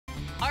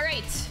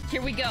right,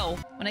 here we go.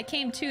 When I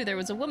came to, there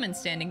was a woman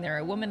standing there,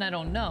 a woman I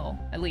don't know.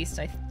 At least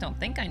I don't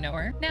think I know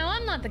her. Now,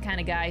 I'm not the kind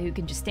of guy who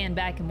can just stand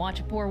back and watch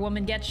a poor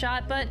woman get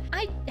shot, but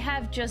I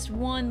have just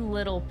one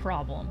little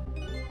problem.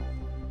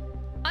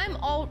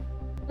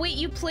 Wait,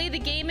 you play the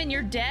game and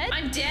you're dead?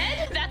 I'm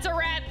dead? That's a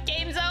wrap.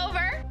 Game's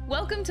over.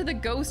 Welcome to the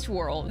ghost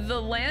world, the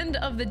land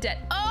of the dead.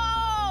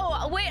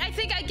 Oh, wait, I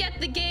think I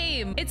get the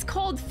game. It's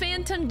called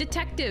Phantom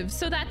Detective,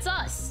 so that's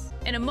us.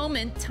 In a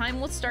moment, time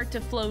will start to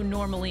flow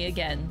normally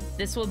again.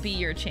 This will be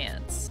your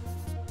chance.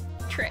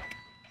 Trick.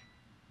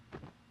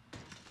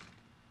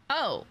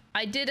 Oh,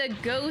 I did a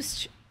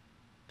ghost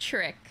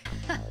trick.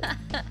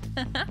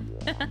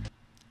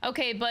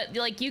 Okay, but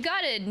like, you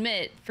gotta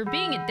admit, for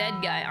being a dead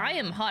guy, I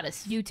am hot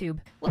as YouTube.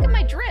 Look at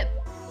my drip.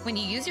 When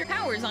you use your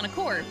powers on a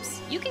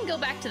corpse, you can go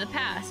back to the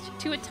past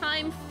to a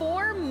time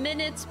 4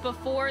 minutes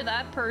before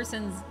that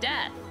person's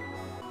death.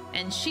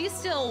 And she's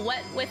still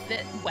wet with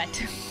it.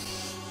 Wet.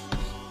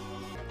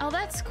 Oh,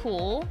 that's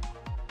cool.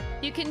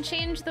 You can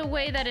change the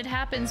way that it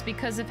happens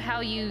because of how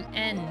you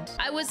end.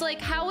 I was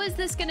like, how is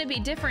this gonna be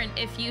different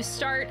if you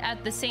start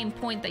at the same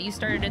point that you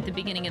started at the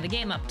beginning of the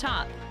game up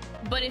top?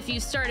 But if you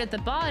start at the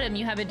bottom,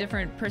 you have a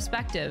different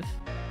perspective.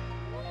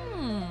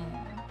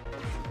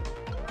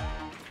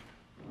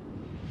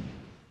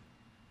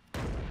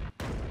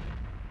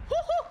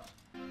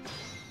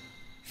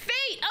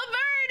 Fate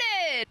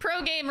averted!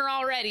 Pro gamer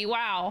already,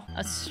 wow.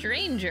 A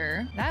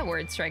stranger? That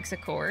word strikes a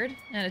chord,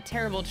 and a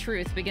terrible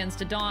truth begins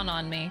to dawn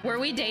on me. Were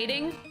we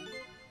dating?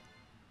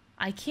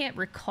 I can't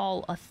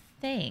recall a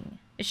thing.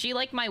 Is she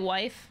like my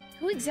wife?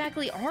 Who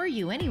exactly are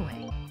you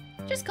anyway?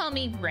 Just call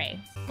me Ray.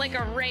 Like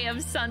a ray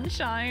of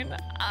sunshine.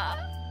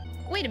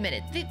 Wait a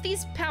minute.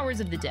 These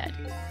powers of the dead.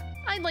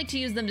 I'd like to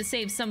use them to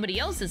save somebody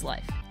else's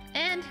life.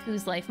 And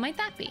whose life might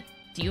that be?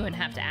 Do you even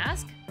have to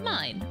ask?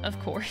 Mine, of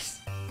course.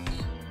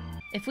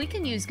 If we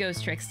can use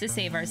ghost tricks to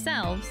save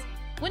ourselves,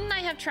 wouldn't I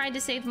have tried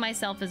to save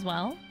myself as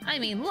well? I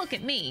mean, look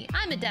at me.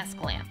 I'm a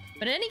desk lamp.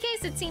 But in any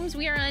case, it seems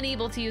we are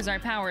unable to use our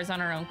powers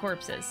on our own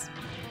corpses.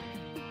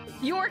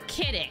 You're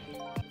kidding.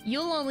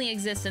 You'll only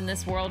exist in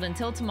this world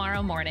until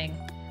tomorrow morning.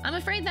 I'm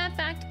afraid that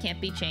fact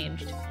can't be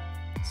changed.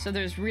 So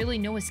there's really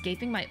no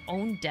escaping my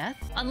own death?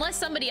 Unless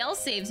somebody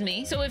else saves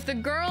me. So if the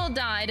girl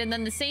died and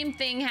then the same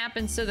thing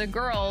happens to the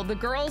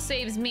girl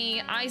saves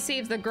me, I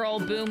save the girl,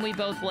 boom, we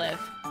both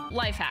live.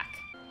 Life hack.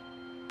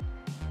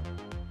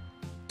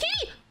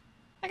 Kitty!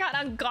 I got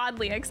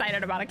ungodly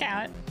excited about a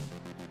cat.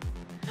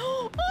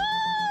 Oh!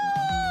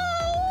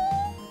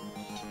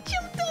 He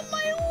jumped on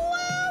my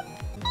lap!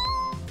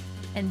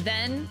 And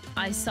then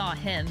I saw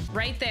him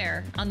right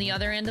there on the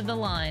other end of the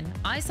line.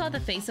 I saw the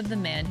face of the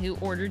man who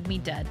ordered me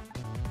dead.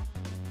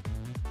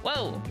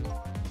 Whoa,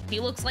 he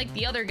looks like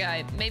the other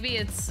guy. Maybe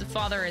it's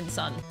father and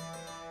son.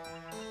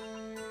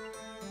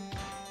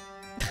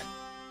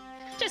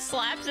 Just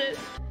slaps it.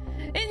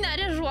 And that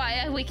is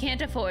why we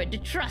can't afford to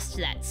trust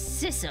that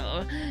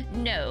sissel.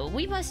 No,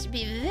 we must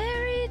be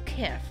very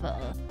careful.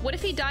 What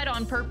if he died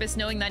on purpose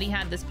knowing that he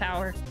had this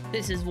power?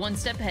 This is one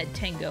step ahead,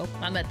 Tango.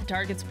 I'm at the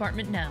target's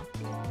apartment now.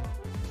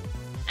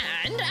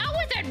 And out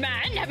with it,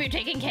 man! Have you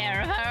taken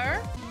care of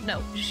her?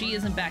 No, she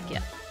isn't back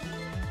yet.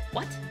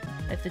 What?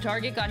 If the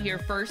target got here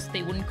first,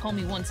 they wouldn't call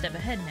me one step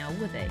ahead now,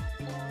 would they?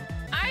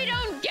 I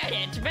don't get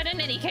it, but in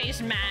any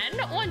case,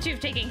 man, once you've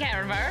taken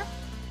care of her,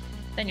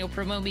 then you'll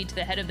promote me to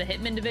the head of the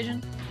Hitman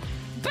division?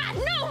 But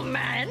no,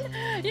 man!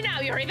 Now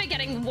you're even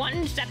getting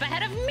one step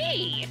ahead of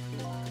me!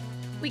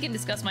 We can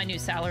discuss my new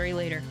salary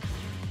later.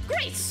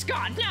 Great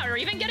Scott! Now you're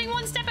even getting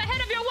one step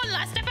ahead of your one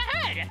last step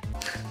ahead!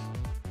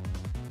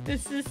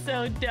 This is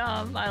so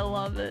dumb. I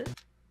love it.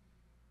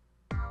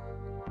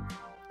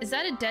 Is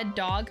that a dead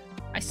dog?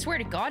 I swear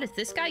to God, if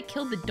this guy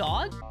killed the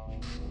dog?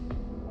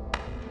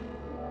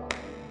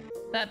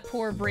 That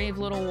poor brave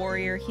little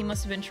warrior, he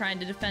must have been trying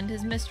to defend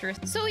his mistress.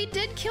 So he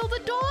did kill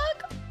the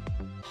dog?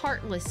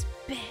 Heartless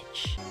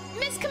bitch.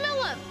 Miss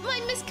Camilla!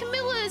 My Miss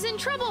Camilla is in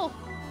trouble!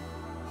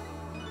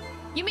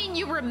 You mean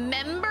you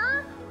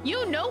remember?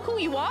 You know who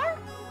you are?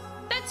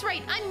 That's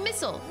right, I'm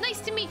Missile.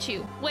 Nice to meet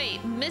you.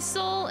 Wait,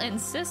 Missile and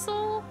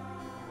Sissel?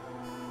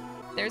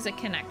 There's a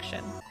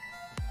connection.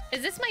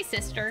 Is this my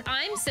sister?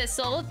 I'm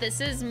Sissel.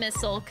 This is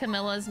Missile.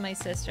 Camilla's my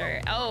sister.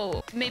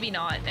 Oh, maybe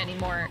not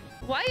anymore.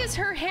 Why is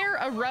her hair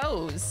a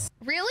rose?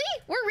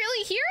 Really? We're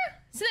really here?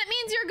 So that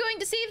means you're going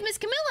to save Miss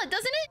Camilla,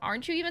 doesn't it?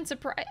 Aren't you even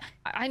surprised?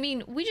 I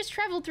mean, we just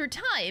traveled through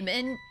time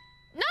and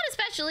not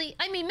especially.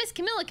 I mean, Miss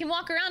Camilla can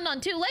walk around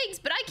on 2 legs,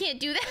 but I can't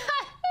do that.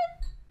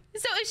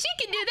 So if she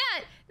can do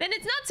that, then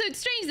it's not so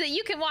strange that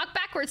you can walk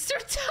backwards through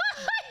time.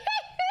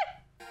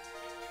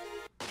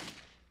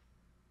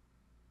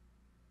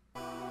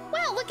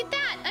 Wow, look at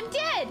that! I'm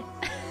dead!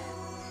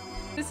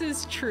 This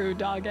is true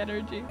dog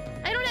energy.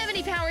 I don't have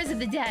any powers of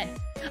the dead.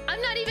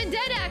 I'm not even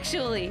dead,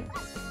 actually.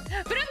 But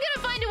I'm gonna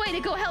find a way to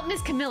go help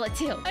Miss Camilla,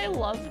 too. I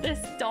love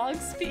this dog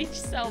speech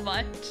so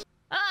much.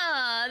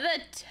 Ah,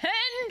 the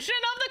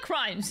tension of the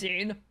crime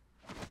scene.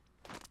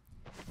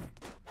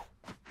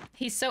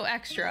 He's so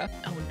extra.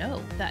 Oh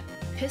no, that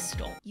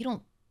pistol. You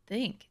don't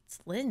think it's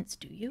Lynn's,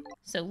 do you?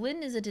 So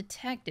Lynn is a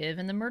detective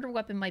and the murder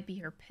weapon might be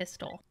her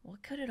pistol.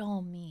 What could it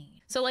all mean?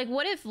 So like,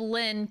 what if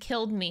Lynn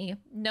killed me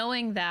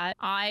knowing that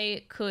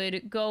I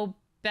could go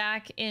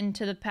back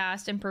into the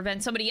past and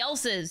prevent somebody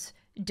else's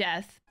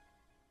death?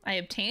 I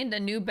obtained a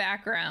new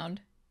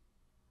background.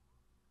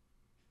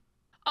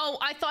 Oh,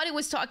 I thought it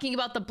was talking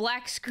about the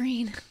black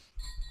screen.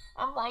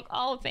 I'm like,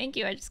 oh, thank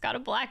you. I just got a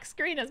black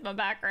screen as my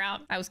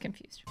background. I was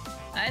confused.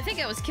 I think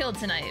I was killed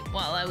tonight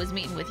while I was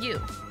meeting with you.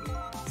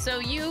 So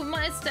you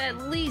must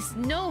at least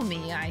know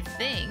me, I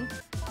think.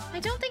 I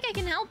don't think I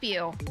can help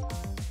you.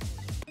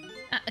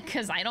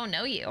 'Cause I don't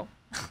know you.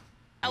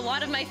 A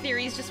lot of my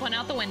theories just went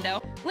out the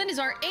window. Lynn is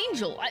our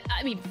angel.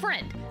 I mean,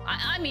 friend.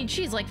 I mean,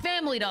 she's like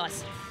family to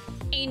us.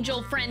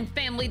 Angel, friend,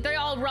 family, they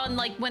all run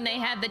like when they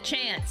have the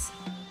chance.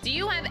 Do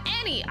you have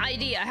any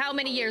idea how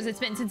many years it's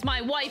been since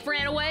my wife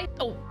ran away?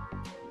 Oh,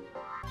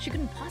 she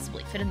couldn't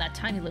possibly fit in that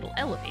tiny little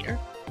elevator.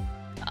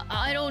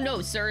 I don't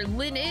know, sir.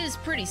 Lynn is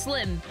pretty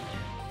slim.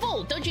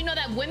 Fool, don't you know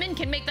that women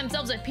can make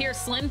themselves appear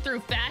slim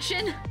through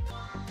fashion?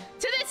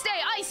 To this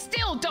day, I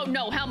still don't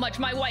know how much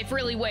my wife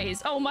really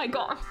weighs. Oh my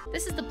god.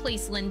 This is the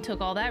place Lynn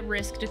took all that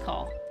risk to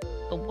call.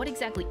 But what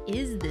exactly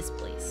is this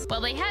place?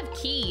 Well, they have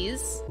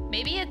keys.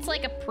 Maybe it's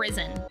like a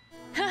prison.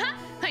 Haha,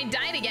 I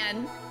died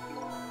again.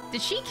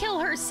 Did she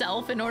kill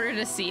herself in order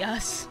to see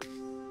us?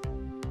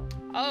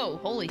 Oh,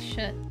 holy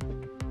shit.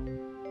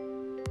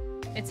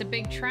 It's a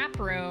big trap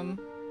room.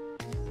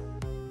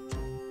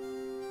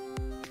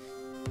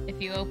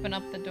 If you open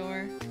up the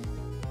door.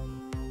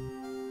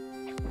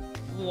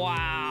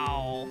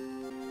 Wow.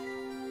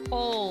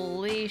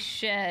 Holy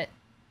shit.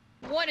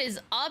 What is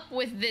up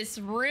with this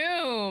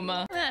room?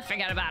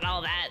 Forget about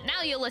all that.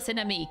 Now you listen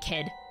to me,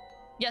 kid.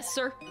 Yes,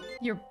 sir.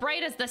 You're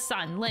bright as the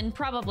sun. Lynn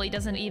probably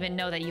doesn't even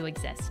know that you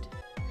exist.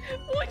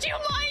 Would you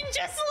mind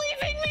just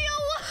leaving me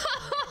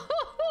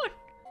alone?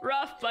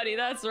 Rough, buddy.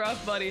 That's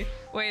rough, buddy.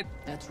 Wait.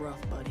 That's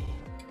rough, buddy.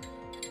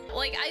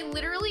 Like, I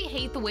literally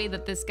hate the way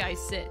that this guy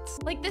sits.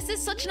 Like, this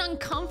is such an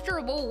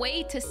uncomfortable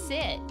way to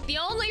sit. The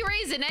only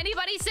reason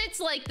anybody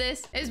sits like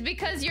this is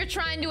because you're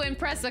trying to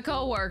impress a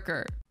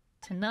coworker.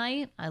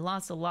 Tonight, I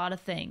lost a lot of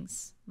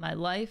things. My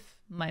life,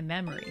 my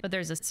memory. But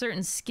there's a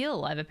certain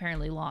skill I've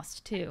apparently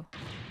lost too.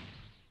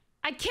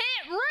 I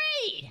can't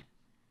read!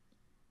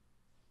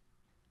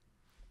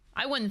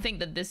 I wouldn't think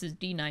that this is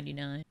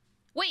D99.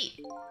 Wait,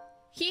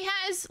 he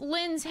has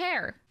Lynn's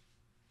hair.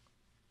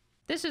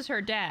 This is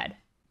her dad.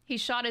 He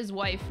shot his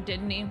wife,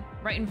 didn't he?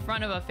 Right in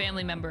front of a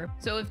family member.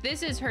 So if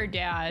this is her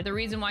dad, the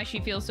reason why she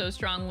feels so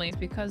strongly is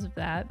because of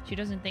that. She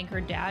doesn't think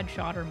her dad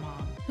shot her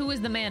mom. Who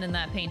is the man in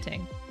that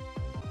painting?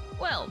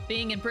 Well,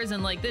 being in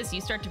prison like this,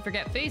 you start to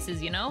forget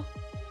faces, you know?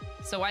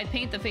 So I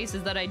paint the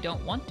faces that I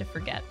don't want to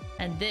forget.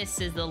 And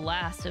this is the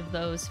last of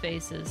those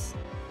faces.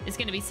 It's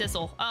gonna be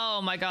Sissel.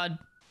 Oh my god.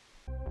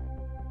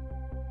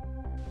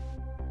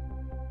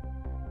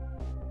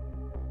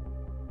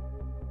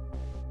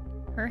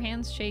 Her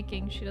hand's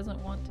shaking. She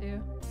doesn't want to.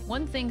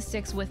 One thing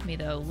sticks with me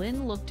though.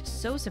 Lynn looked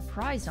so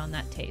surprised on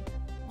that tape.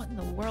 What in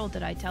the world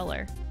did I tell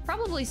her?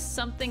 Probably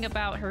something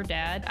about her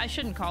dad. I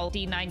shouldn't call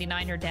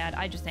D99 her dad.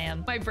 I just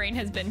am. My brain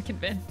has been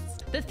convinced.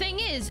 The thing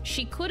is,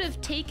 she could have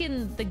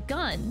taken the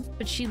gun,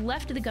 but she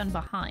left the gun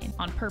behind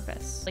on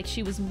purpose. Like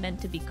she was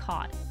meant to be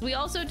caught. We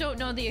also don't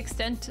know the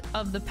extent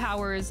of the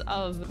powers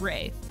of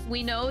Ray.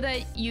 We know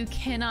that you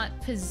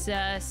cannot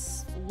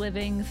possess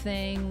living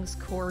things,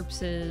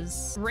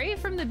 corpses. Ray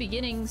from the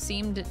beginning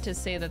seemed to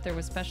say that there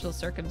was special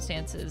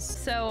circumstances.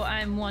 So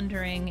I'm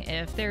wondering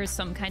if there's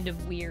some kind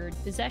of weird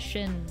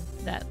possession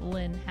that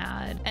Lynn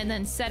had and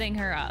then setting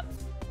her up.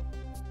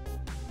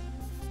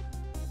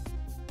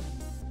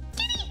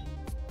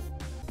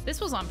 This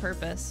was on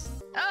purpose.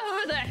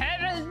 Oh, the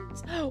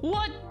heavens!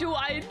 What do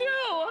I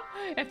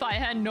do? If I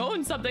had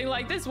known something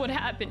like this would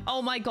happen.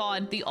 Oh my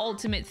god, the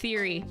ultimate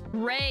theory.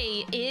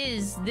 Ray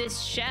is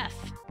this chef.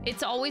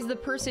 It's always the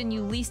person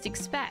you least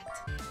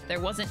expect. There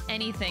wasn't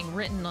anything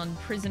written on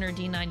prisoner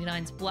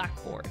D99's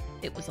blackboard.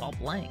 It was all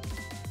blank.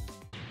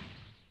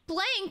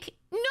 Blank?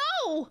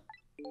 No!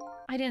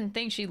 I didn't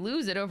think she'd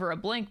lose it over a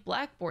blank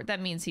blackboard.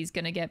 That means he's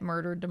gonna get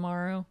murdered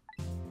tomorrow.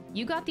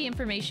 You got the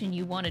information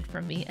you wanted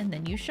from me, and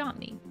then you shot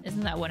me.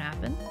 Isn't that what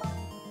happened?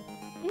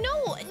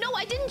 No, no,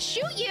 I didn't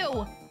shoot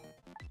you!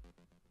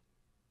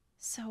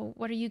 So,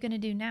 what are you gonna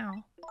do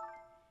now?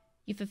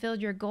 You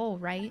fulfilled your goal,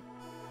 right?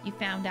 You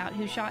found out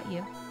who shot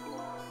you.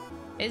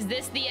 Is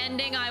this the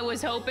ending I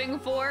was hoping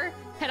for?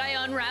 Had I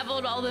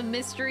unraveled all the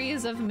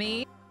mysteries of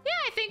me? Yeah,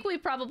 I think we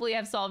probably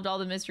have solved all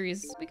the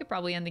mysteries. We could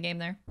probably end the game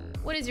there.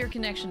 What is your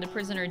connection to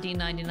prisoner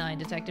D99,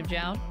 Detective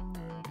Zhao?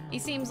 He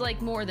seems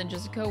like more than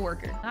just a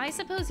coworker. I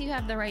suppose you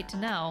have the right to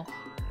know.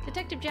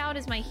 Detective Zhao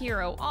is my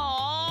hero.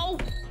 Oh,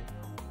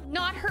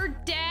 not her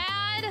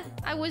dad.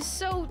 I was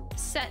so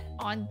set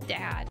on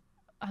dad.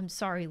 I'm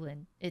sorry,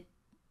 Lynn.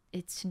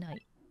 It's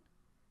tonight.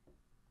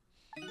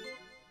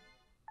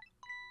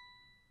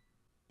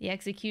 The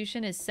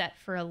execution is set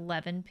for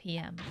 11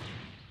 p.m.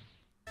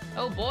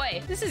 Oh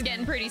boy, this is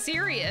getting pretty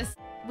serious.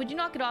 Would you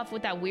knock it off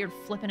with that weird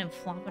flipping and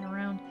flopping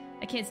around?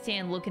 I can't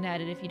stand looking at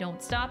it if you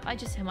don't stop. I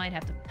just might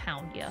have to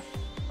pound you.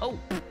 Oh,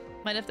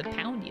 might have to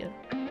pound you.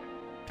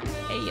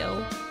 Hey,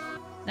 yo.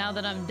 Now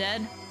that I'm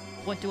dead,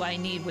 what do I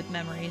need with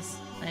memories?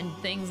 And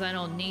things I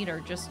don't need are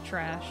just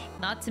trash.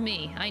 Not to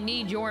me. I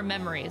need your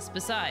memories.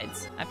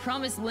 Besides, I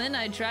promised Lynn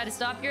I'd try to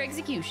stop your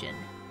execution.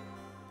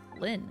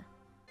 Lynn.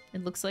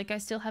 It looks like I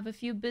still have a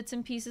few bits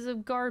and pieces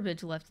of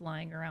garbage left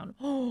lying around.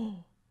 Oh.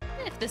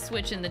 If the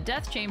switch in the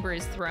death chamber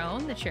is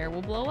thrown, the chair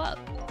will blow up.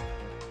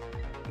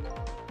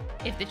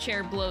 If the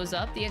chair blows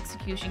up, the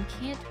execution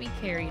can't be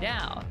carried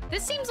out.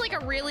 This seems like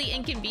a really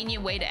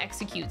inconvenient way to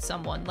execute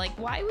someone. Like,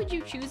 why would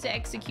you choose to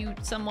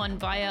execute someone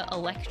via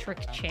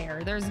electric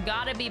chair? There's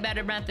gotta be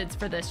better methods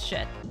for this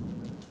shit.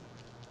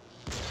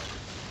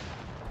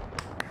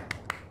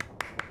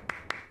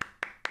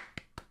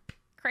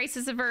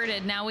 Crisis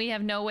averted. Now we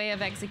have no way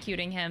of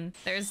executing him.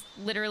 There's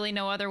literally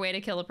no other way to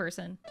kill a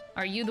person.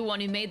 Are you the one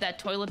who made that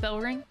toilet bell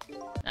ring?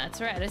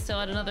 That's right, I still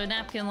had another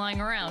napkin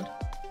lying around.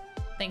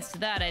 Thanks to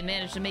that, I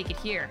managed to make it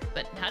here.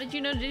 But how did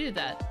you know to do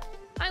that?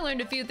 I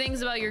learned a few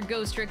things about your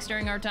ghost tricks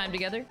during our time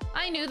together.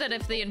 I knew that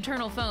if the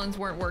internal phones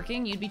weren't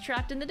working, you'd be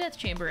trapped in the death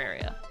chamber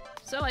area.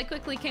 So I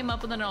quickly came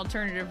up with an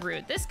alternative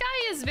route. This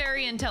guy is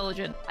very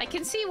intelligent. I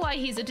can see why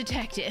he's a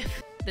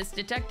detective. This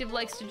detective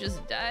likes to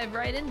just dive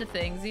right into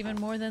things even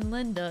more than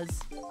Lynn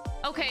does.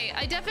 Okay,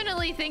 I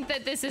definitely think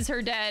that this is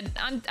her dad.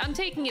 I'm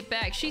taking it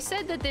back. She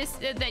said that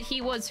that he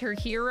was her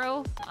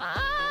hero.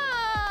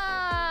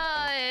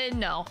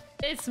 No,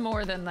 it's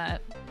more than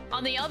that.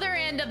 On the other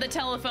end of the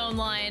telephone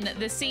line,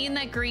 the scene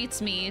that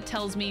greets me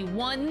tells me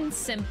one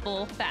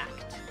simple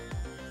fact.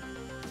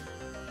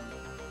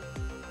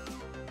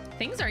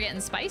 Things are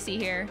getting spicy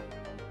here.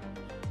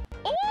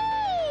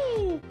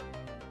 Oh!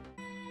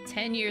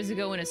 10 years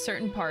ago in a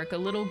certain park, a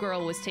little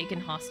girl was taken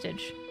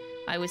hostage.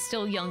 I was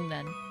still young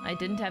then. I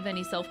didn't have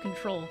any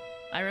self-control.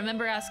 I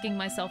remember asking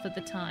myself at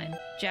the time,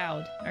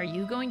 Jowd, are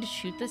you going to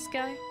shoot this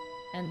guy?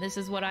 And this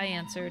is what I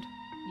answered.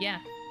 Yeah,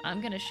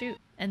 I'm gonna shoot.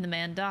 And the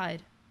man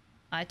died.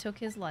 I took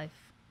his life.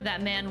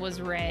 That man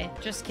was Ray.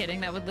 Just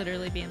kidding, that would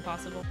literally be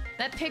impossible.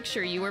 That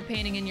picture you were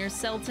painting in your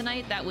cell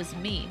tonight, that was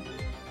me.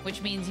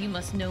 Which means you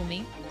must know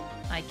me.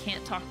 I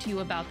can't talk to you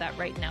about that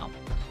right now.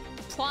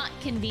 Plot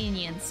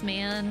convenience,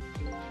 man.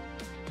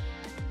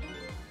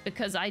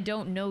 Because I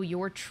don't know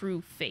your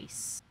true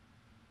face.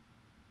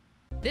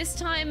 This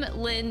time,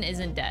 Lynn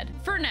isn't dead.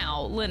 For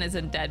now, Lynn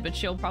isn't dead, but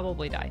she'll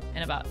probably die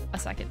in about a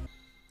second.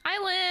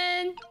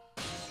 Hi, Lynn!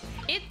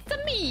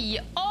 It's me!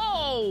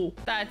 Oh!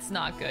 That's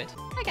not good.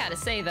 I gotta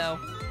say, though,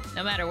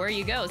 no matter where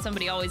you go,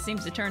 somebody always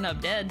seems to turn up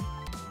dead.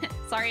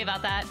 Sorry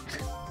about that.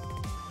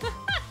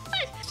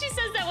 She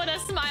says that with a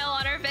smile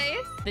on her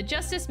face. The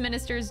Justice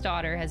Minister's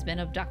daughter has been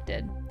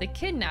abducted. The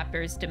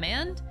kidnappers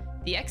demand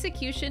the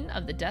execution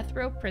of the death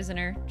row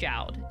prisoner,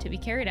 Jowd, to be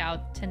carried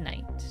out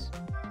tonight.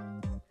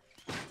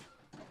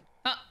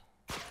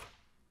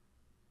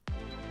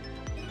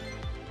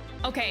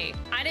 Okay,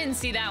 I didn't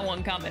see that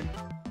one coming.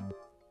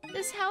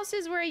 This house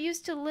is where I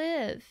used to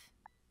live.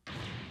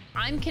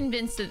 I'm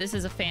convinced that this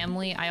is a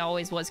family. I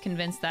always was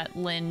convinced that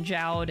Lynn,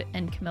 Jowd,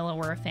 and Camilla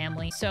were a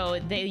family. So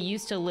they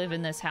used to live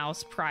in this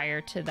house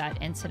prior to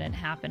that incident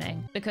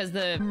happening. Because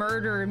the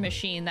murder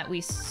machine that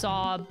we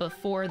saw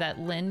before that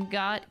Lynn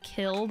got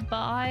killed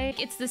by,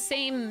 it's the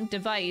same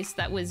device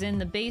that was in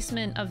the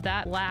basement of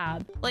that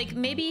lab. Like,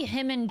 maybe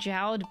him and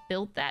Jowd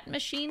built that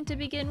machine to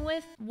begin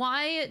with?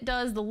 Why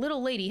does the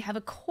little lady have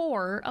a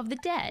core of the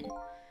dead?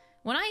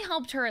 When I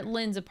helped her at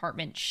Lynn's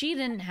apartment, she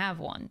didn't have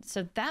one.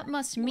 So that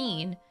must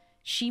mean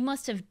she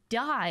must have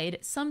died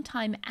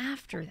sometime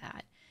after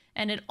that.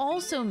 And it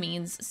also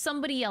means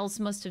somebody else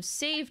must have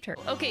saved her.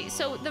 Okay,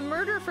 so the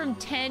murder from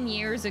 10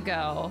 years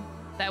ago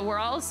that we're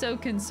all so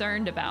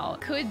concerned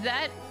about, could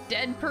that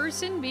dead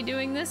person be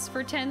doing this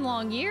for 10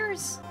 long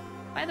years?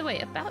 By the way,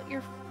 about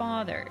your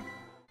father,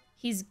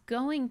 he's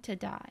going to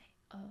die.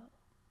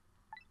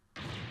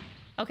 Oh.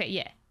 Okay,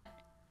 yeah.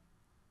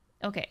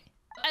 Okay.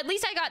 At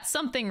least I got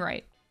something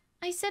right.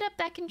 I set up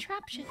that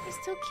contraption. I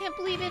still can't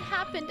believe it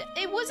happened.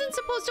 It wasn't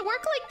supposed to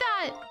work like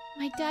that.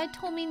 My dad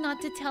told me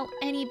not to tell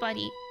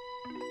anybody.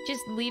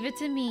 Just leave it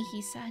to me,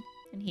 he said.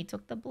 And he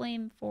took the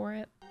blame for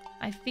it.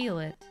 I feel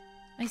it.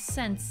 I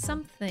sense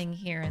something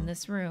here in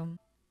this room.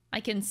 I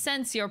can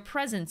sense your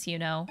presence, you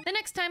know. The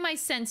next time I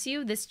sense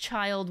you, this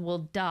child will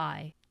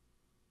die.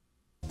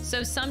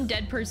 So some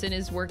dead person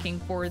is working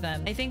for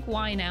them. I think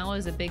why now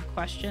is a big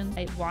question.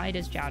 Why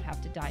does Jowd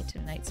have to die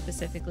tonight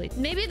specifically?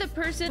 Maybe the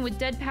person with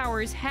dead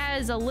powers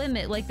has a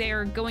limit, like they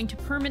are going to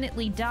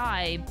permanently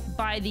die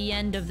by the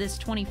end of this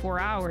 24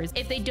 hours.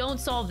 If they don't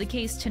solve the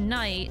case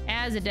tonight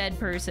as a dead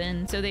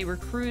person, so they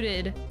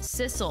recruited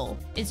Sissel.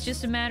 It's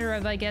just a matter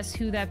of, I guess,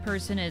 who that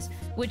person is,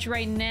 which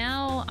right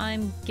now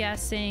I'm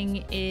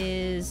guessing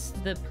is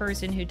the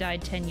person who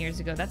died 10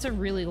 years ago. That's a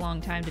really long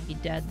time to be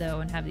dead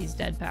though and have these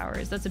dead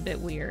powers. That's a bit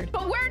weird.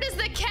 But where does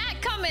the cat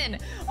come in?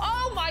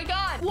 Oh my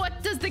god!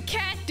 What does the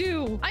cat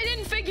do? I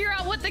didn't figure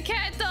out what the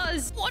cat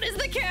does. What is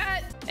the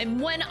cat? And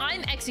when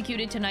I'm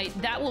executed tonight,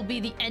 that will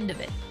be the end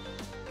of it.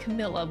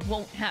 Camilla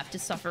won't have to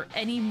suffer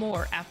any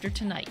more after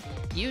tonight.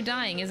 You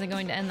dying isn't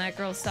going to end that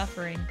girl's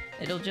suffering.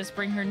 It'll just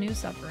bring her new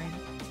suffering.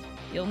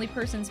 The only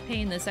person's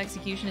pain this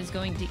execution is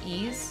going to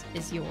ease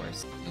is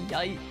yours.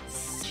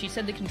 Yikes. She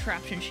said the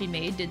contraption she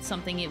made did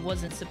something it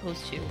wasn't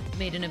supposed to.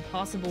 Made an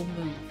impossible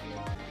move.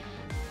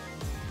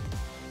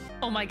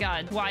 Oh my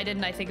god, why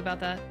didn't I think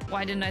about that?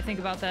 Why didn't I think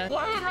about that?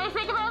 Why didn't I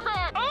think about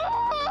that?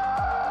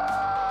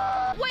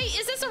 Oh! Wait,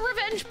 is this a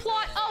revenge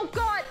plot? Oh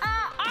god,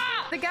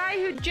 The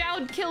guy who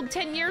Jowd killed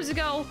 10 years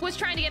ago was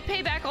trying to get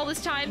payback all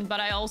this time,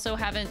 but I also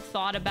haven't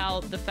thought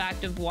about the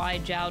fact of why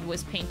Jowd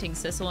was painting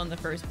Sissel in the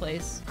first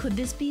place. Could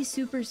this be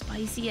super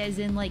spicy as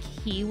in like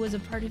he was a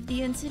part of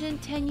the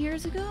incident 10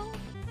 years ago?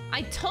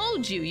 I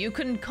told you you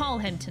couldn't call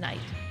him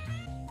tonight.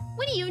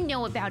 What do you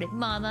know about it,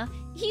 Mama?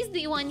 He's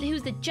the one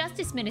who's the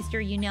justice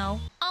minister, you know.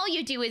 All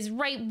you do is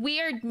write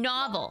weird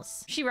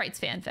novels. She writes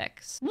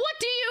fanfics. What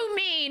do you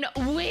mean,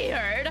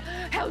 weird?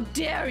 How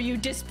dare you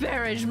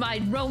disparage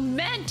my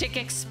romantic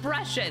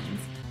expressions?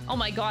 Oh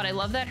my god, I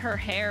love that her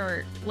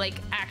hair, like,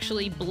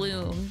 actually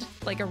bloomed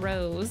like a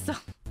rose.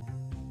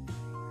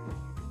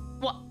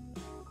 What?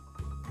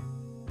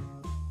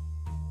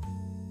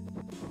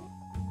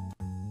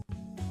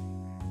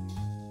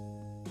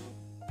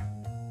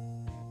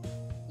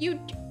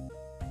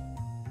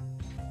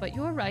 But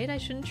you're right, I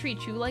shouldn't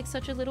treat you like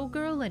such a little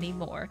girl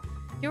anymore.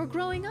 You're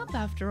growing up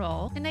after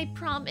all. And I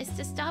promise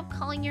to stop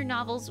calling your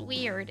novels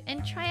weird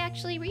and try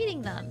actually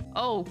reading them.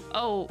 Oh,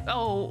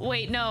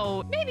 wait,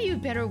 no. Maybe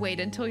you'd better wait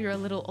until you're a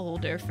little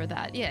older for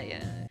that. Yeah.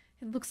 It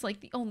looks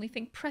like the only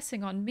thing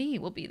pressing on me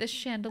will be the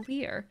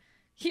chandelier.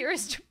 Here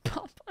is to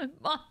Papa,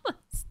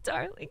 Mama's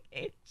darling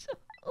angel.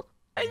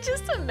 I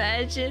just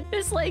imagine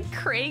this like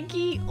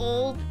cranky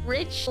old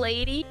rich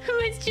lady who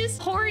is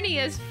just horny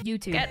as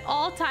YouTube at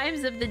all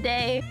times of the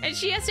day, and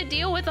she has to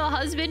deal with a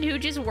husband who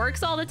just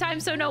works all the time,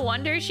 so no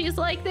wonder she's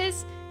like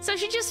this. So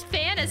she just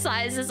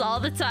fantasizes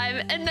all the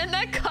time, and then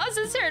that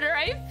causes her to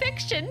write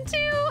fiction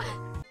too.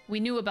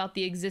 We knew about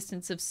the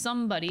existence of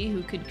somebody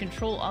who could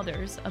control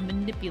others, a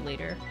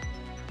manipulator.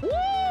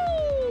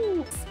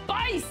 Woo!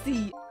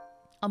 Spicy!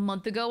 A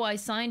month ago, I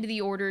signed the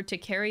order to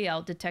carry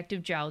out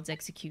Detective Jowd's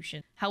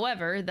execution.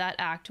 However, that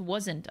act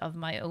wasn't of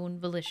my own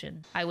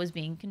volition. I was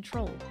being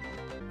controlled.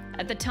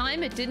 At the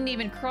time, it didn't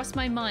even cross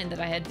my mind that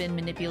I had been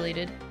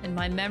manipulated, and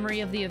my memory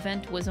of the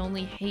event was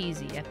only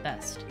hazy at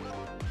best.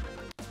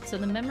 So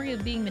the memory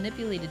of being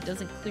manipulated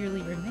doesn't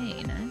clearly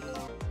remain, eh?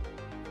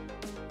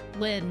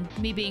 Lynn,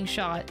 me being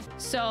shot.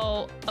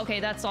 So, okay,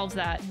 that solves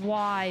that.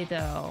 Why,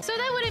 though? So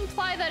that would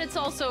imply that it's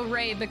also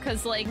Ray,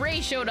 because, like,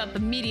 Ray showed up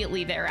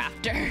immediately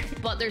thereafter.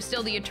 But there's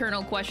still the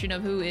eternal question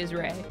of who is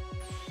Ray.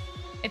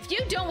 If you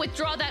don't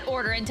withdraw that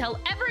order and tell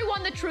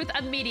everyone the truth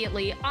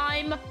immediately,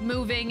 I'm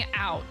moving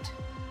out.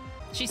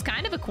 She's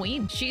kind of a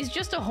queen. She's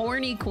just a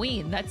horny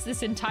queen. That's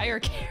this entire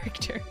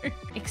character.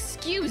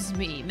 Excuse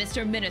me,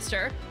 Mr.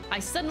 Minister. I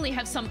suddenly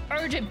have some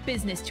urgent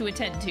business to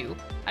attend to.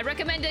 I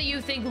recommend that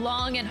you think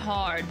long and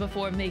hard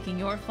before making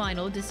your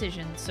final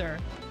decision, sir.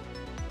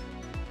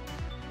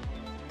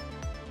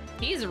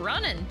 He's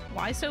running.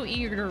 Why so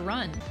eager to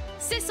run?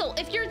 Sissel,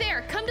 if you're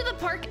there, come to the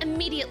park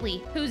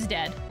immediately. Who's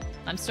dead?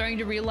 I'm starting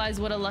to realize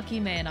what a lucky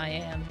man I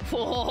am.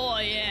 Oh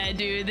yeah,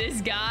 dude,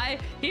 this guy,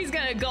 he's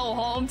gonna go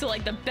home to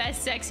like the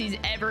best sex he's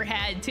ever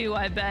had too,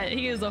 I bet.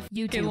 He is a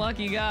fucking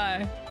lucky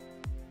guy.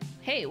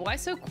 Hey, why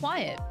so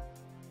quiet?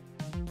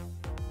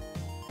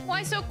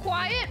 Why so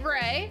quiet,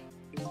 Ray?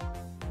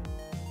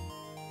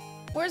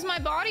 Where's my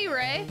body,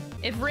 Ray?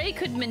 If Ray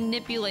could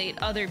manipulate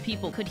other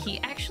people, could he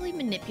actually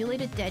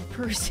manipulate a dead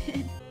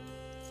person?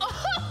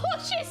 Oh,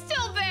 she's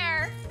still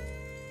there!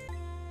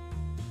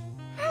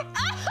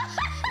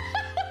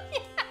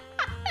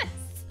 Yes!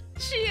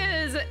 She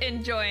is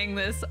enjoying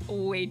this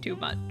way too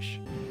much.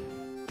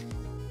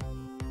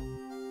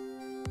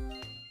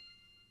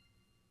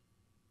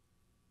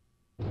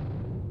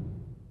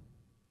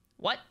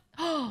 What?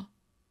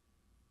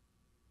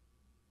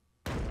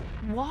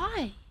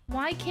 Why?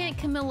 Why can't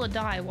Camilla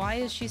die? Why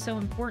is she so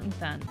important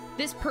then?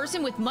 This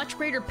person with much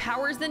greater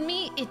powers than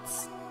me,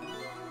 it's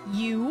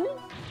you?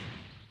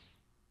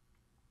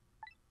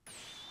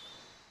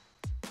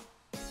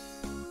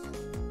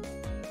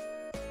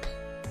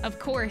 Of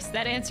course,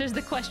 that answers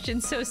the question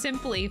so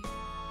simply.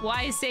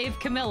 Why save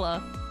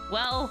Camilla?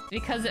 Well,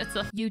 because it's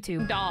a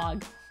YouTube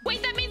dog.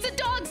 Wait, that means the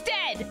dog's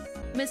dead!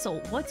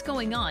 Missile, what's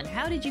going on?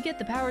 How did you get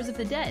the powers of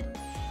the dead?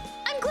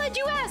 I'm glad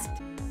you asked!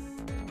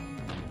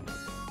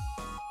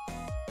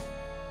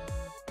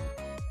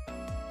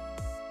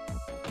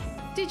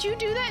 Did you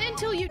do that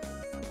until you...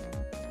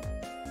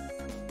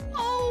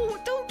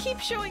 Oh, don't keep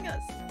showing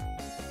us.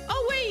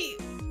 Oh, wait,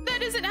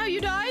 that isn't how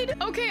you died?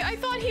 Okay, I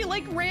thought he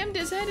like rammed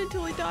his head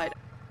until he died.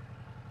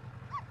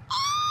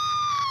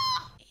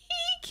 He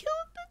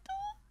killed the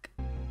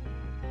dog.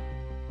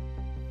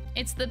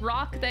 It's the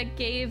rock that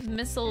gave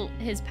Missile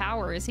his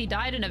powers. He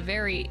died in a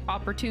very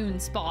opportune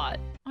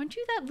spot. Aren't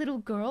you that little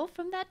girl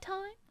from that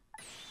time?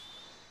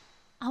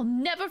 I'll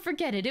never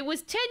forget it. It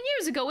was 10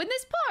 years ago in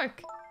this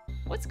park.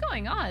 What's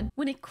going on?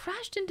 When it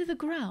crashed into the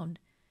ground,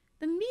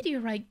 the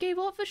meteorite gave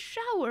off a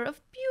shower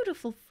of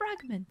beautiful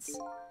fragments.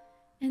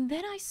 And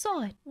then I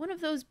saw it. One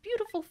of those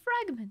beautiful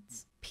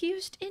fragments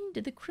pierced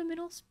into the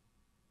criminal's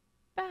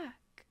back.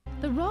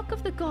 The Rock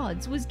of the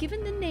Gods was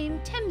given the name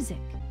Temzik,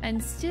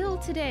 and still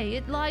today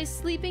it lies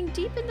sleeping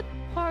deep in the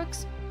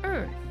park's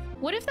earth.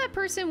 What if that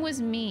person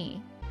was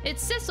me?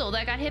 It's Sissel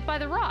that got hit by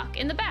the rock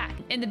in the back.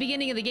 In the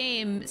beginning of the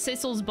game,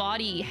 Sissel's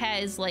body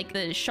has like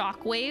the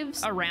shock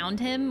waves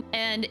around him,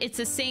 and it's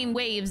the same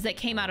waves that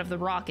came out of the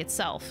rock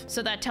itself.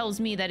 So that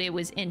tells me that it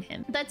was in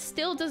him. That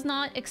still does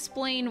not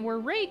explain where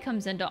Ray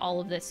comes into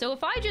all of this. So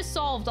if I just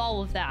solved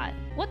all of that,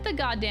 what the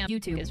goddamn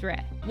YouTube is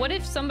Ray? What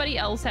if somebody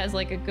else has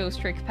like a ghost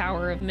trick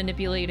power of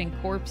manipulating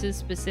corpses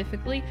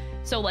specifically?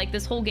 So like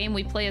this whole game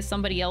we play as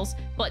somebody else,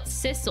 but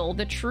Sissel,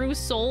 the true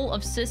soul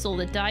of Sissel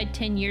that died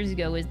 10 years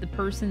ago, is the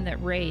person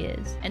that Ray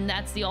is. And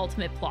that's the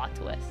ultimate plot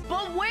twist.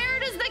 But where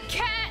does the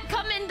cat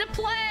come into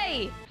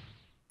play?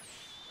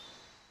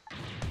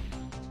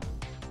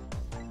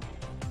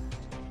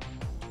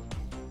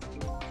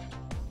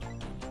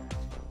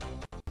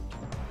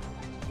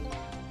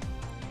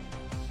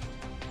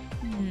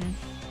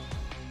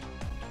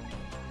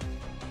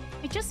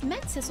 I just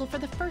met Sissel for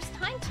the first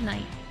time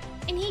tonight,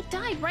 and he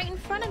died right in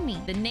front of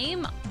me. The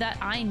name that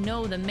I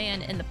know the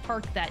man in the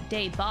park that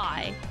day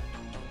by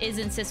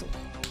isn't Sissel.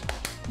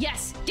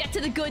 Yes, get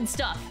to the good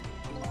stuff.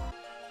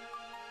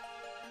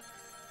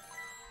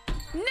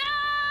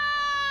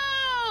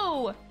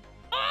 No!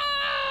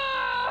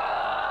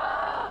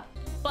 Ah!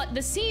 But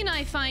the scene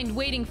I find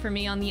waiting for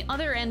me on the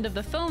other end of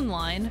the phone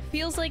line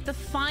feels like the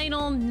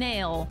final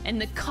nail in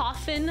the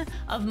coffin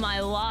of my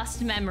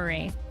lost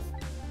memory.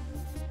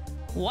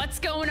 What's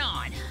going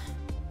on?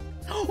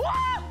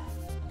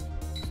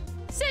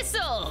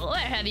 Sissel, where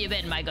have you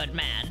been, my good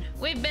man?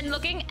 We've been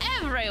looking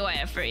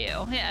everywhere for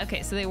you. Yeah,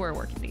 okay, so they were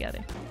working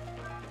together.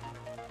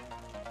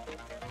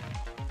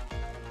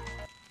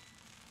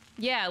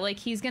 Yeah, like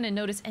he's gonna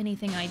notice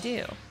anything I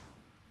do.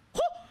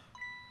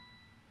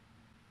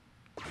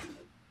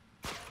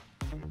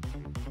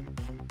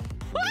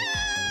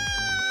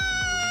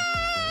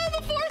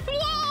 The fourth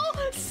wall!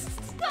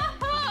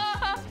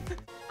 Stop!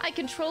 I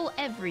control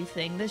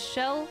everything. The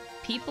shell,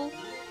 people,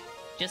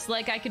 just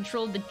like I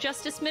controlled the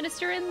Justice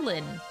Minister and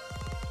Lynn.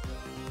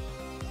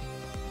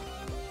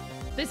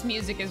 This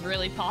music is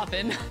really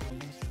poppin'.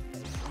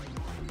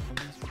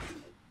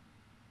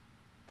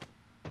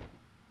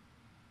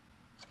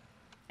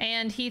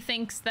 And he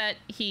thinks that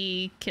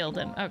he killed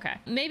him. Okay.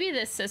 Maybe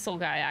this Sissel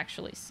guy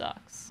actually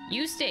sucks.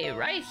 You stay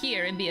right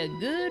here and be a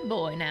good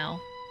boy now.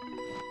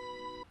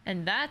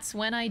 And that's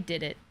when I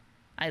did it.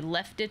 I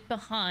left it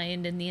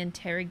behind in the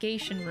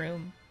interrogation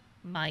room.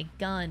 My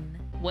gun.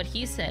 What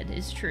he said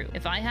is true.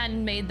 If I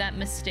hadn't made that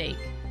mistake,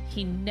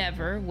 he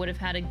never would have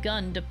had a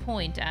gun to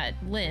point at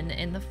Lynn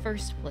in the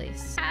first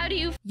place. How do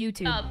you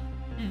YouTube up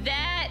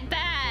that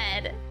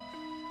bad?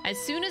 As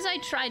soon as I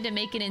tried to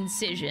make an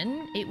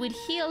incision, it would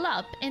heal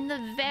up in the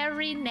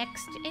very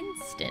next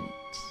instant.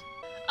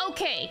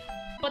 Okay,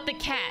 but the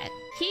cat.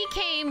 He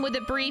came with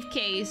a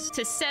briefcase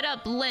to set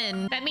up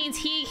Lynn. That means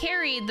he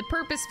carried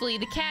purposefully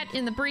the cat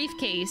in the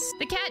briefcase.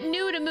 The cat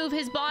knew to move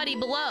his body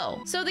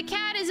below. So the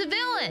cat is a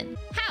villain.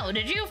 How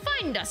did you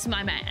find us,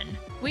 my man?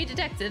 We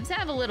detectives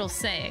have a little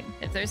saying.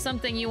 If there's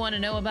something you want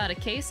to know about a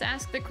case,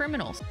 ask the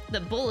criminals. The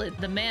bullet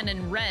the man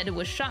in red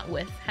was shot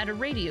with had a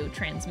radio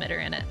transmitter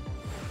in it.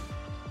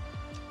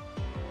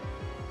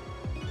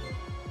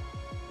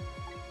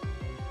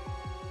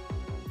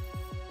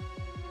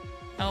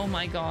 Oh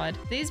my god.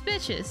 These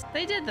bitches.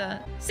 They did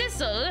that.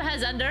 Sissel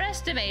has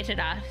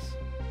underestimated us.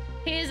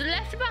 He has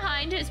left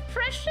behind his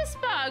precious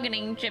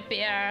bargaining chip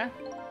here.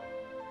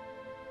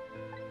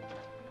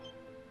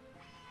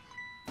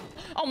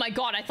 Oh my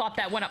god, I thought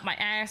that went up my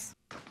ass.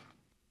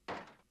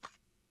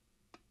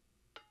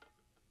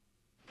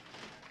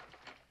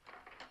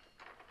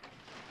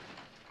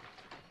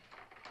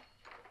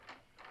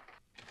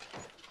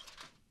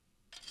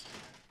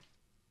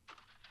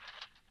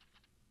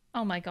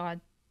 Oh my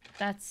god.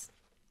 That's...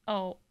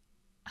 Oh.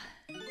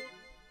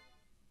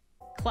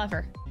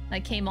 Clever. I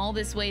came all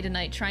this way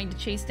tonight trying to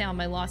chase down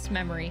my lost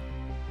memory.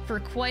 For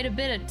quite a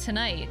bit of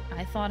tonight,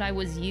 I thought I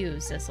was you,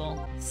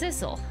 Sissel.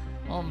 Sissel?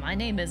 Well, my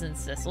name isn't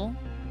Sissel.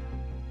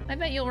 I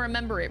bet you'll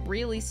remember it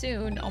really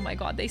soon. Oh my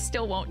god, they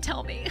still won't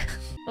tell me.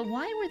 But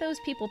why were those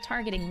people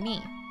targeting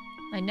me?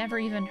 I never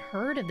even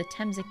heard of the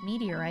Temzik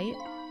meteorite.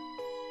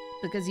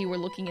 Because you were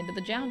looking into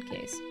the Jound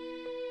case.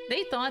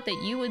 They thought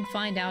that you would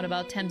find out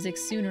about Temzik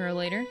sooner or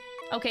later.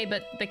 Okay,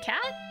 but the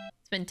cat?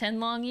 It's been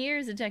 10 long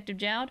years, Detective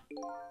Joud.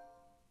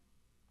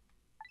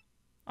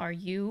 Are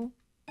you?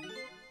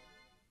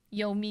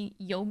 Yo!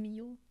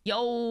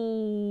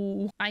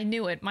 I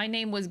knew it. My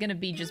name was gonna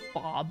be just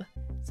Bob.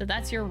 So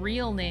that's your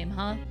real name,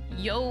 huh?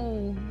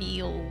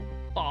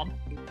 Bob.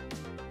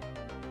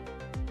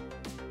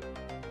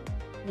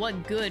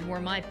 What good were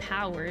my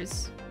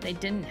powers? They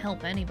didn't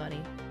help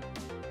anybody.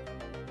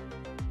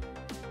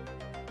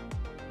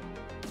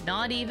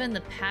 Not even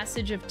the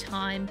passage of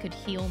time could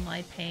heal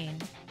my pain.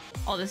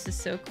 Oh, this is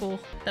so cool.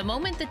 The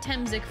moment the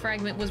Temzik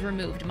fragment was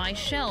removed, my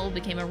shell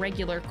became a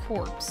regular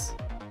corpse.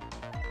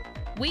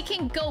 We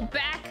can go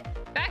back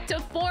to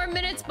 4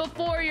 minutes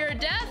before your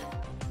death?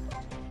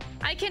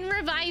 I can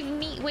revive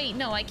me. Wait,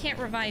 no, I can't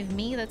revive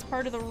me. That's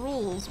part of the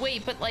rules.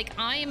 Wait, but like,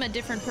 I am a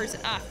different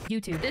person. Ah,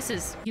 YouTube. This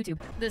is YouTube.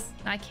 This,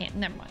 I can't,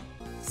 never mind.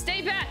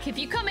 Stay back. If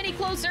you come any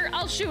closer,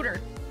 I'll shoot her.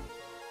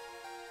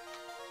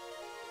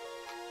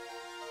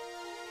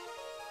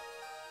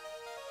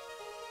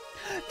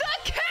 The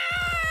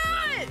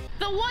cat!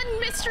 The one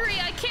mystery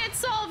I can't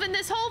solve in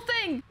this whole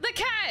thing. The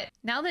cat.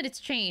 Now that it's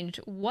changed,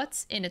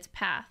 what's in its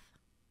path?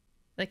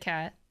 The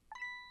cat.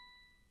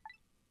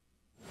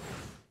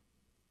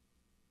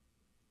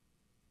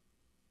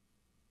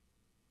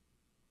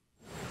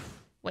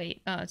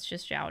 Wait, oh, it's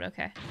just Shoutout,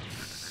 okay.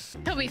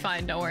 He'll be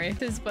fine, don't worry.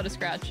 This is but a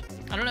scratch.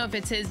 I don't know if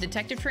it's his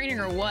detective training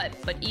or what,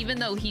 but even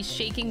though he's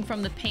shaking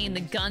from the pain,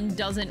 the gun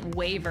doesn't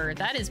waver.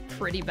 That is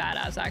pretty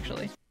badass,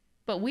 actually.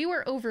 But we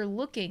were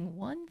overlooking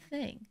one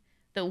thing.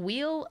 The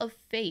wheel of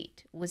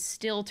fate was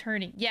still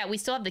turning. Yeah, we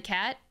still have the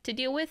cat to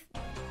deal with.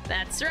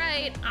 That's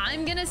right,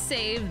 I'm gonna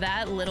save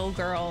that little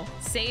girl.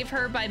 Save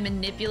her by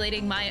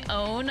manipulating my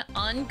own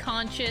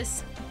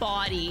unconscious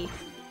body.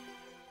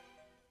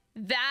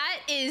 That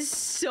is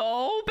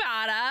so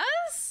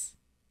badass.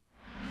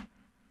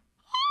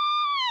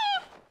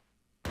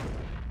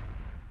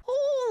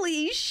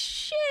 Holy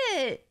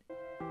shit.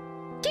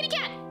 Kitty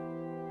cat!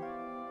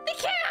 The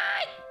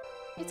cat!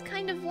 It's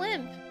kind of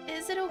limp.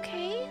 Is it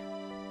okay?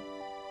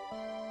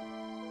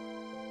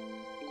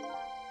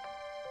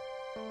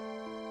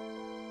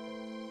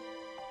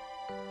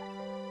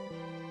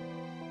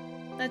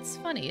 That's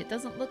funny. It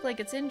doesn't look like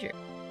it's injured.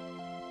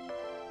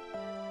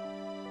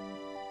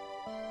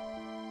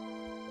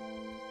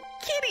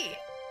 Kitty!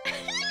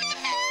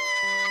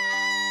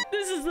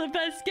 This is the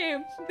best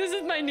game. This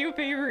is my new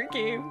favorite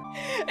game.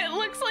 It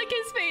looks like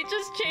his fate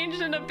just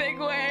changed in a big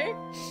way.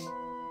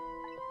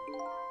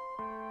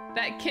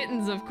 That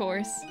kitten's, of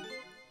course.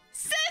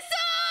 Sissels!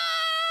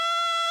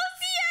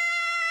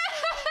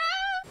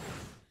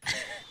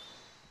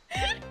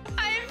 Yeah!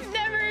 I've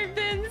never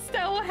been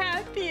so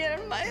happy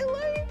in my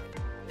life.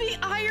 The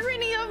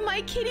irony of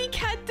my kitty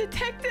cat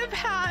detective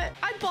hat.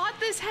 I bought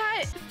this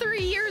hat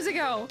 3 years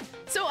ago.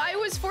 So I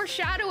was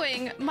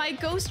foreshadowing my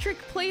Ghost Trick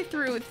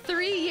playthrough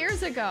 3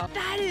 years ago.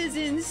 That is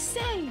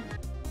insane.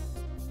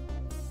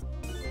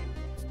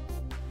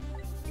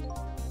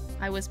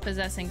 I was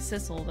possessing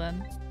Sissel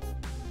then.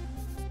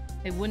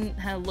 It wouldn't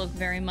have looked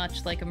very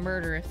much like a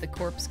murder if the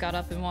corpse got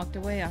up and walked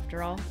away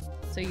after all.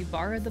 So you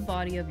borrowed the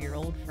body of your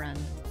old friend.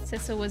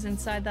 Sissel was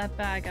inside that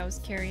bag I was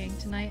carrying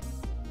tonight.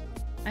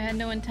 I had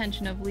no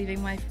intention of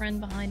leaving my friend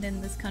behind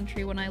in this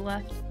country when I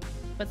left.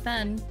 But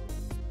then,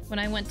 when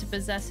I went to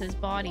possess his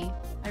body,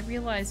 I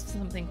realized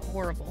something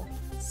horrible.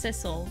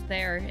 Sissel,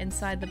 there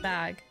inside the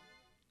bag,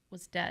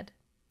 was dead.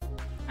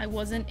 I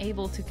wasn't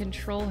able to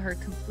control her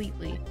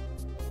completely.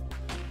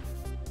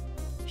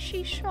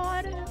 She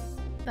shot him.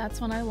 That's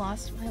when I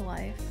lost my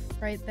life,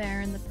 right there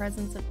in the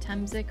presence of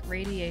Temzik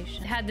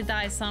radiation. I had to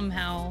die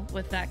somehow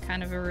with that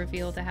kind of a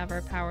reveal to have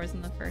our powers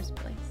in the first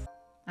place.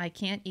 I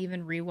can't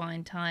even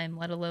rewind time,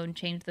 let alone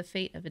change the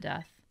fate of a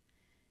death.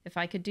 If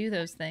I could do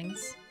those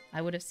things,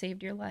 I would have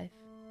saved your life.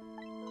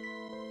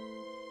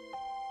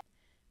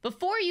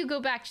 Before you go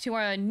back to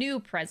our new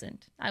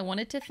present, I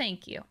wanted to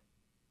thank you.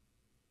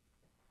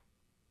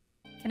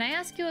 Can I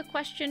ask you a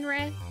question,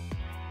 Ray?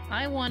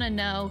 I want to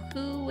know,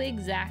 who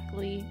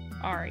exactly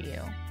are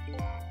you?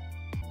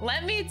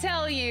 Let me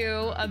tell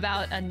you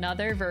about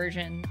another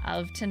version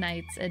of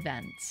tonight's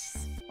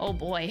events. Oh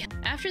boy.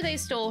 After they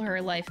stole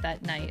her life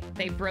that night,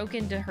 they broke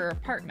into her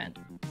apartment.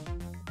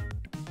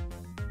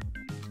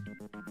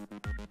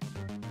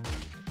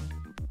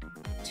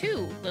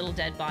 Two little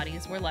dead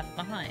bodies were left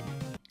behind.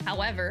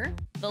 However,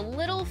 the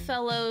little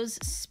fellow's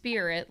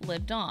spirit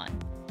lived on.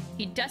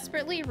 He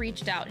desperately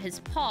reached out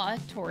his paw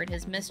toward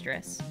his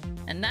mistress,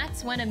 and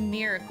that's when a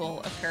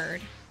miracle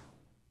occurred.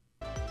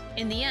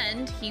 In the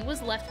end, he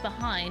was left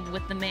behind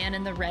with the man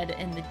in the red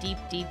in the deep,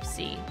 deep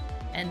sea.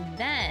 And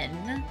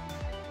then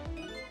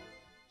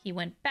he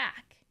went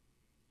back.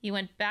 He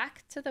went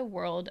back to the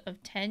world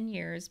of 10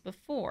 years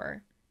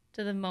before,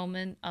 to the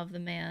moment of the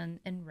man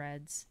in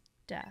red's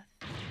death.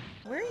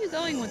 Where are you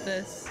going with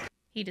this?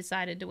 He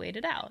decided to wait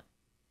it out.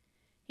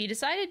 He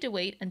decided to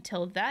wait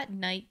until that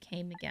night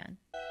came again.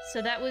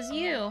 So that was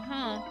you,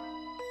 huh?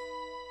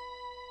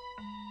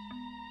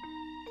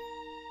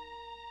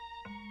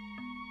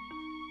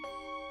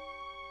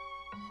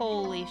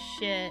 Holy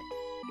shit.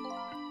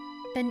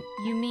 Then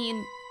you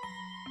mean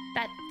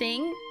that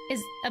thing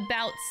is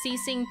about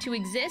ceasing to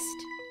exist?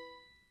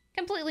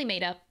 Completely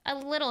made up. A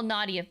little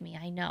naughty of me,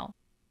 I know.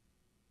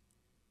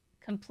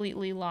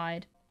 Completely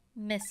lied.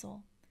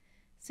 Missile.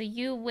 So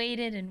you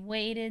waited and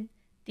waited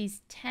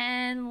these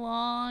 10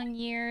 long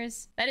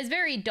years? That is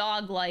very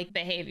dog-like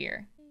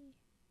behavior.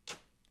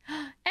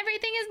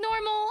 Everything is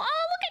normal.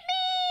 Oh, look at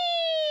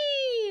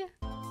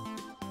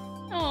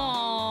me!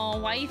 Oh,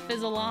 wife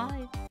is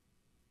alive.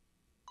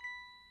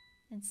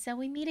 And so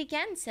we meet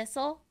again,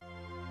 Sissel.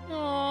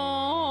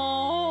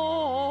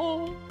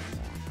 Oh.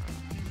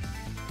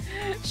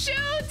 Shu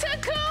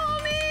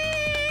Takumi!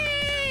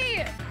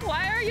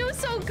 Why are you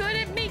so good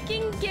at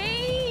making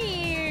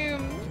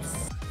games?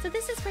 So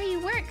this is where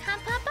you work, huh,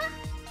 Papa?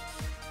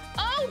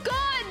 Oh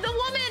God, the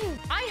woman!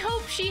 I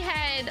hope she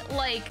had,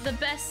 like, the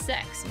best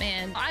sex,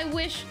 man. I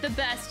wish the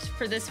best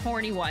for this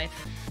horny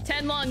wife.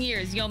 10 long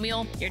years,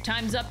 Yomiel. Your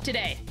time's up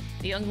today.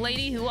 The young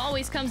lady who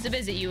always comes to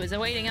visit you is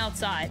awaiting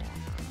outside.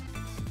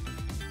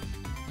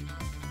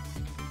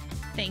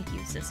 Thank you,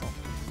 Sissel.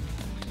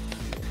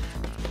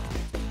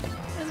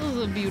 This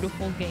was a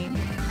beautiful game.